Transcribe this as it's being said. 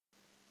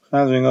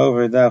Chazering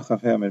over Daf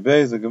Chaf Hamid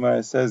Beis, the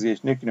Gemara says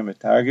Yesh Niknu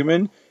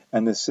Metargimin,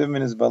 and the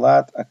Siman is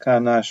Balat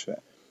Akan Nashve.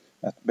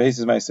 That base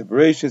is my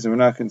separations, and we're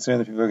not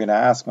concerned that people are going to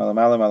ask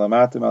Malamala,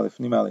 Malamata,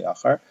 Malifni,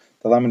 Maliachar.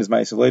 The Laman is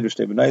my Selaid,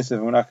 Shtei B'Naisiv,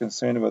 and we're not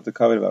concerned about the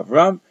covet of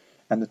Avram.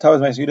 And the Tav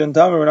is my Yehuda and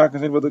Tamar, we're not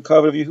concerned about the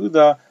covet of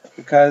Yehuda,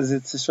 because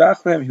it's a Shvach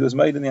for him, he was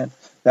made in the end.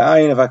 The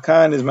Ayin of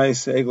Akan is my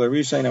Egla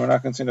Rishain, and we're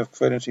not concerned of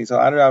Kfed and Shizal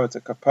Adarav, it's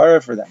a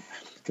kapara for them.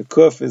 The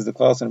Kuf is the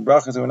Klaus and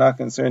Brachas, so we're not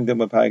concerned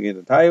Dilma Pagi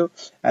the Tayu,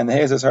 and the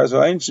Hayes is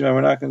Harzva Einshim, and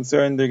we're not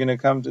concerned they're going to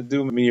come to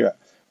do Mira.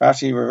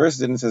 Rashi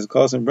reverses it and says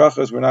Klaus and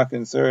Brachas, we're not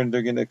concerned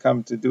they're going to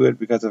come to do it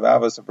because of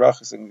Avos of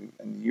Brachas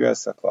and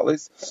US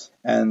Klalis,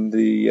 and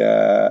the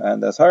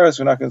Asharas,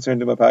 we're not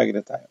concerned Dilma Pagi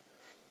the Tayu.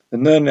 The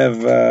Nun of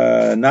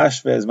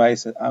Nashve is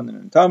Ma'aseh Amnon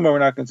and Tamar, we're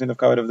not concerned of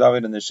Kavod of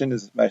David, and the Shin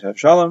is Ma'aseh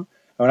Shalom, and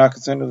we're not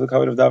concerned of the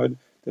Kavod of David.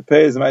 The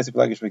Pei is the Ma'aseh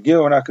Plagish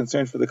Megillah, we're not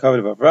concerned for the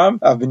covet of Avram,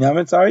 of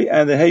Binyamin,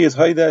 and the Hey is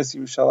Haidas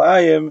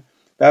Yerushalayim,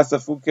 that's the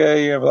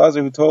Fukei of Elazar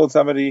who told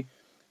somebody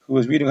who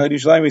was reading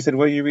Haidas Yerushalayim, he said,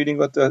 what are you reading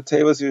about the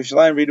Tevos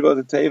Yerushalayim? Read about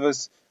the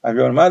Tevos of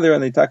your own mother,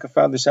 and the Taka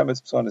found the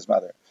Shemetz on his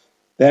mother.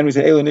 Then we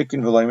say, Elo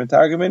Nikin V'loim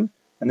Targumin,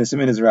 and the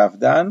Simin is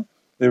Ravdan,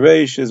 the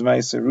Reish is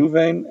Ma'aseh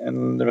Ruvain,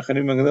 and the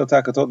Rechanim Megillah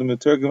Taka told him to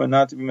Turgum and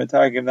not to be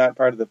Metargim, not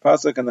part of the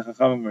Pasuk, and the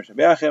Chachamim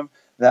Mershabeachim,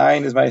 the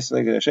Ayin is Ma'aseh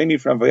Leged Hasheni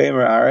from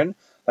Vayemer Aaron,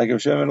 like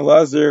Rav Shimon and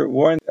Elazar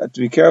warned to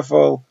be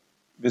careful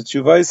with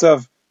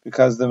Shuvaisav,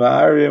 because the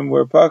Ma'arim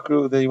were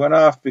Pakru, they went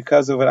off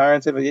because of what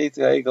Aaron said, Vayeti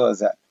Ha'egel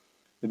Azat.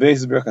 The base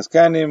is Berachas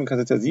Kanim, because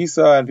it says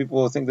Yisa, and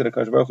people will think that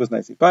Akash Baruch Hu is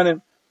Naisi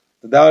Panim.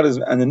 The Dalet is,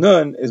 and the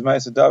Nun is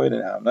Ma'aseh David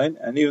and Amnon,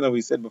 and even though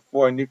we said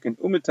before, Nikin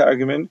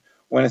Umetargimin,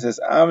 when it says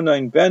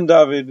Amnon ben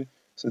David,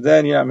 so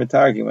then you're not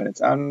Metargim. When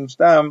it's Amnon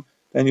Stam,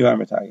 then you are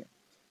Metargim.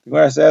 The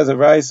Gemara says of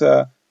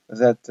Raisa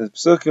that the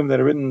Psukim that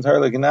are written in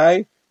Torah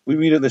Ganai, we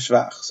read it the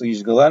Shvach. So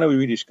Yishgalana, we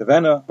read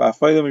Yishkavena,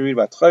 Ba'afayim, we read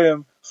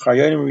Batchayim,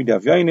 Chayanim, we read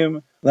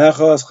Avyanim,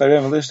 Lachalas,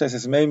 Chayim, Velishtais,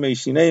 Esmei,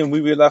 Meishineim, we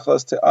read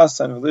Lachalas to us,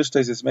 and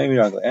Velishtais, Esmei,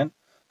 Miraglaen.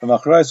 The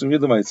Machrais, we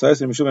read the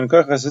Maitzais, and Mishum and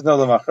Karchas says, no,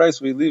 the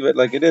Machrais, we leave it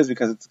like it is,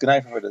 because it's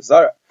Ganai from Avodah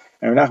Zarah.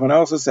 And Nachman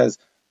also says,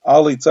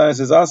 all Litzanis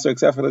is also,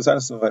 except for the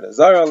Litzanis of Avodah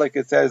Zarah, like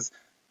it says,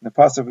 in the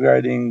pasuk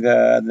regarding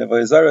the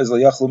Avodah Zarah, is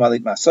L'yachlu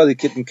Malit Masah, they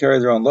couldn't carry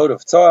their own load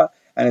of Tzah,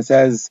 and it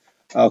says,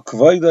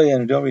 Kvoida,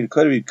 and don't read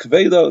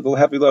Kvoida, the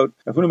happy load.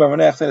 Rav Huna bar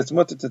Menach said it's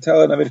mutter to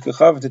tell an Avid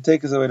Kuchav to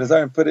take his Avodah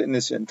Zarah and put it in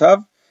his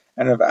Shintav.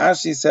 And Rav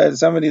Ashi said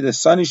somebody, the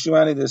Sunny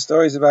Shumani, there's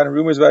stories about him,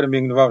 rumors about him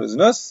being involved as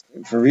Nus.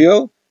 For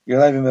real, you're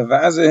allowed to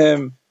mevazah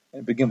him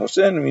and begin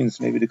Boshin, means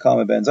maybe to call him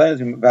a Ben Zayin,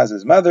 to mevazah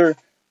his mother.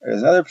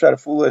 There's another pshat, a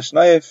foolish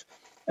naif.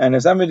 And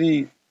if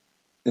somebody,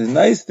 there's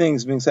nice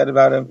things being said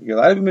about him, you're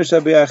allowed to be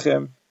Mishabeach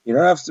him. You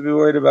don't have to be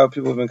worried about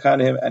people being kind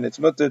to him, and it's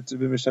mutter to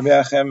be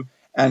Mishabeach him.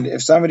 And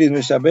if somebody is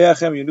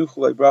Mishabeach him, Yenuchu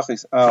like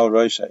Brachis al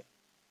Roshai.